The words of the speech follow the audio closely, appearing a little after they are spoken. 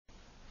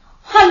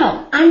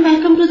and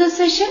welcome to the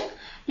session.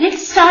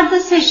 Let's start the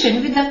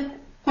session with the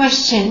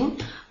question.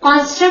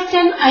 Construct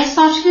an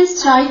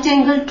isosceles right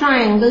angle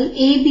triangle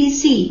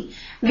ABC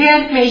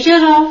where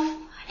measure of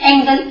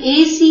angle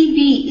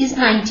ACB is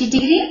 90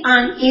 degree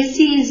and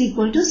AC is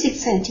equal to 6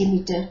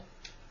 centimeter.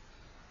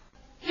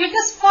 Let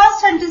us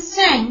first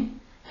understand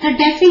the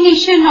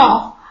definition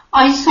of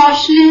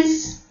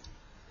isosceles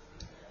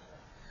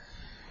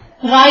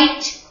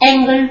right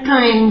angle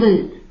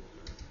triangle.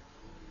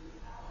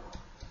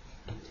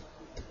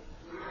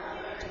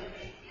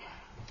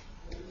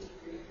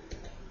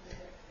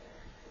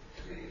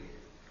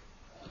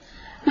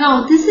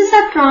 Now this is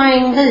a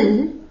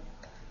triangle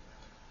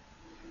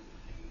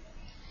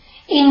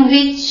in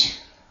which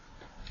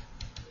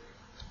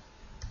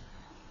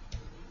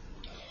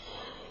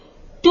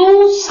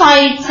two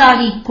sides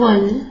are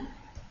equal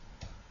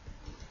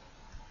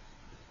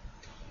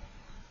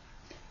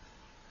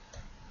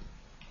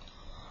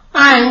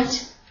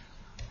and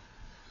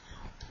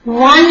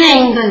one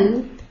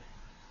angle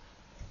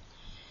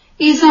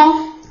is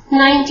of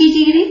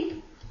 90 degree.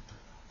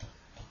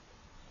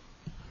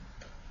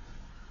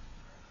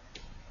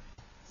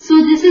 So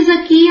this is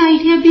a key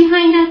idea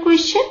behind our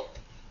question.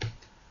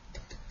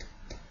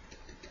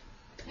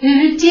 We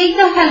will take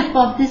the help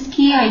of this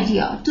key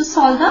idea to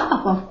solve the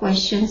above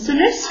question. So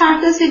let's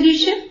start the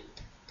solution.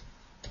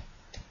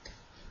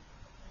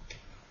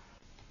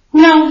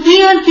 Now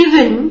we are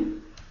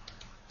given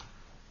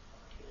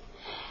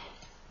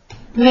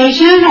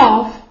measure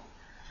of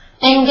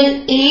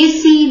angle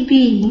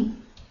ACB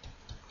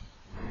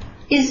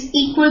is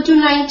equal to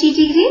 90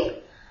 degree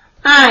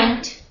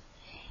and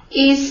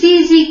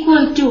AC is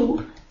equal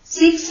to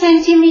 6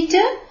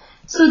 centimeter.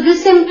 So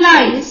this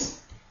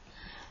implies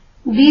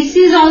BC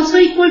is also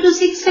equal to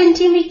 6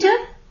 centimeter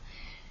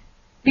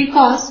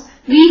because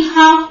we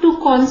have to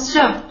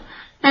construct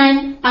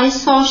an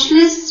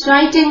isosceles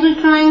right angle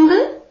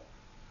triangle.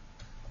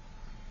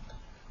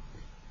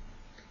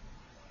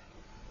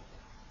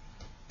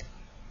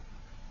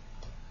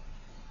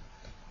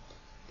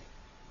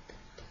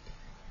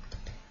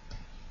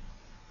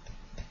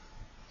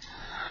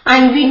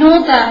 And we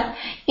know that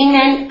in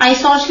an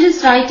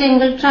isosceles right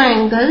angle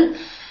triangle,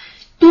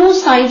 two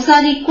sides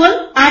are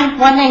equal and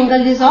one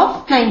angle is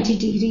of 90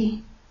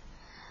 degree.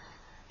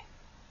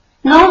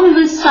 Now we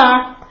will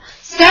start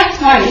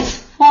stepwise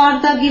for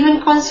the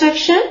given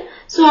construction.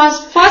 So our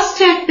first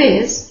step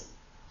is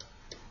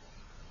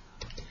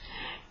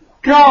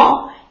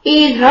draw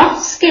a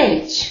rough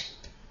sketch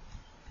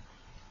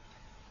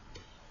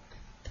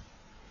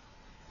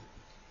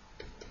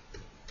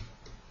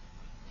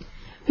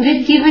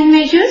with given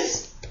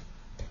measures.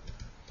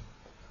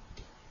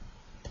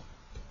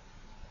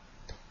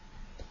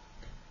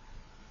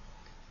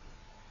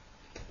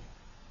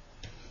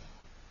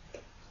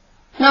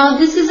 Now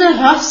this is a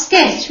rough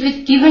sketch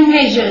with given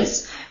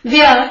measures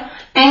where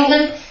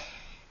angle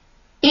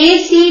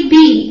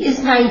ACB is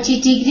 90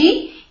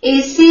 degree,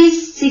 AC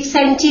is 6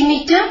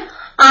 centimeter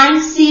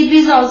and CB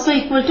is also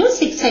equal to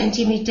 6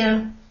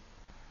 centimeter.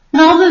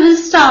 Now we will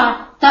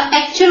start the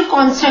actual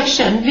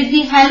construction with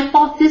the help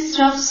of this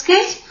rough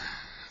sketch.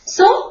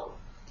 So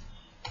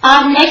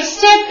our next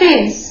step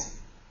is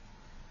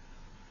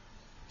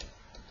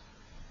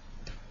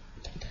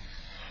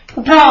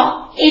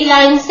draw a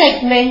line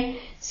segment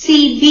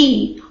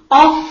CB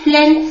of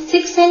length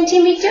 6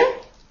 centimeter.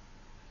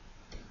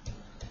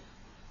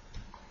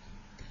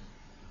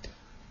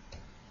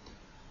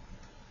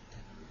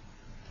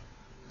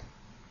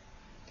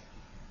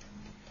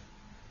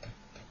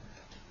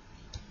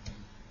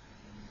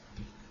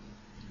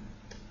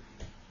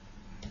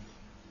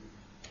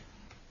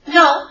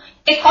 Now,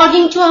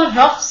 according to our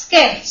rough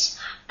sketch,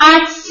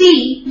 at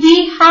C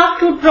we have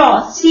to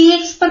draw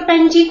CX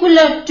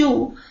perpendicular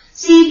to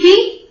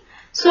CB.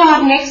 So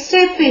our next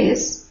step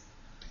is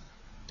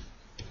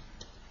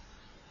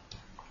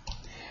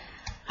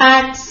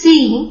at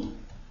C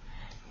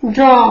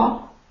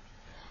draw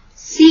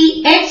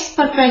CX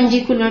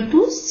perpendicular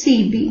to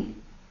CB.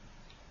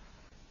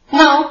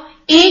 Now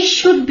A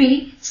should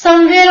be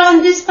somewhere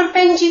on this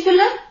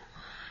perpendicular.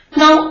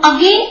 Now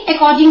again,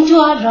 according to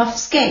our rough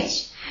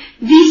sketch,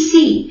 we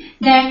see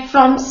that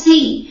from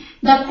C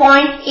the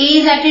point A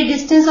is at a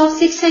distance of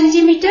 6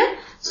 centimeter.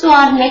 So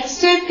our next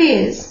step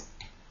is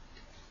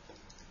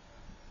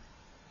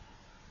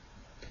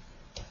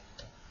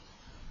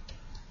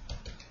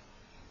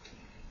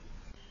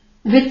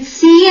with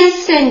C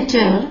as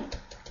center,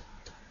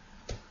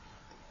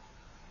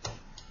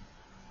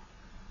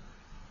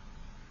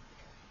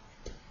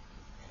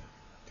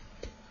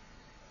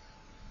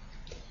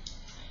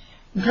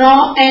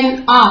 draw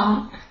an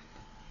arc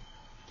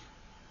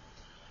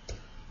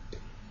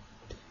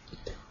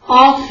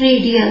of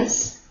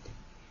radius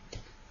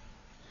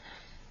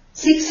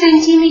 6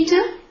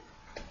 centimeter.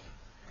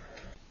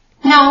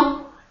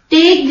 Now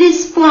take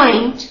this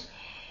point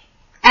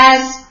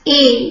as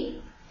A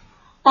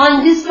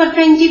on this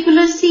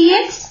perpendicular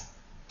CX.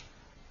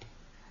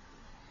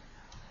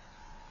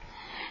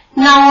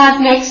 Now our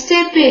next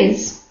step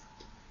is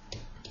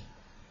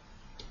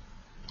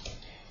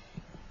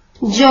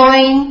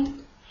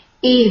join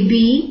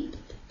AB.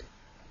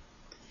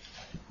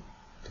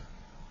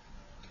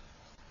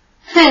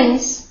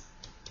 Hence,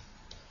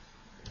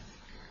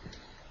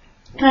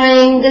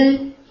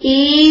 triangle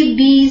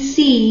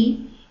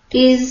ABC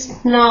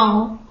is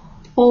now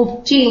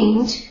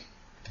obtained,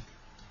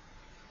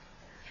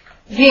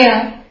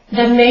 where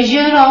the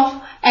measure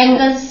of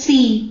angle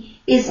C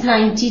is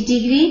 90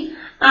 degree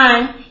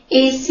and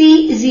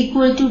AC is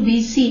equal to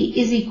BC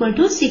is equal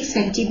to 6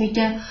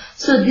 centimeter.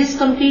 So this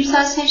completes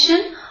our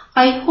session.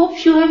 I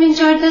hope you have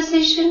enjoyed the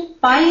session.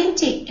 Bye and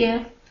take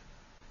care.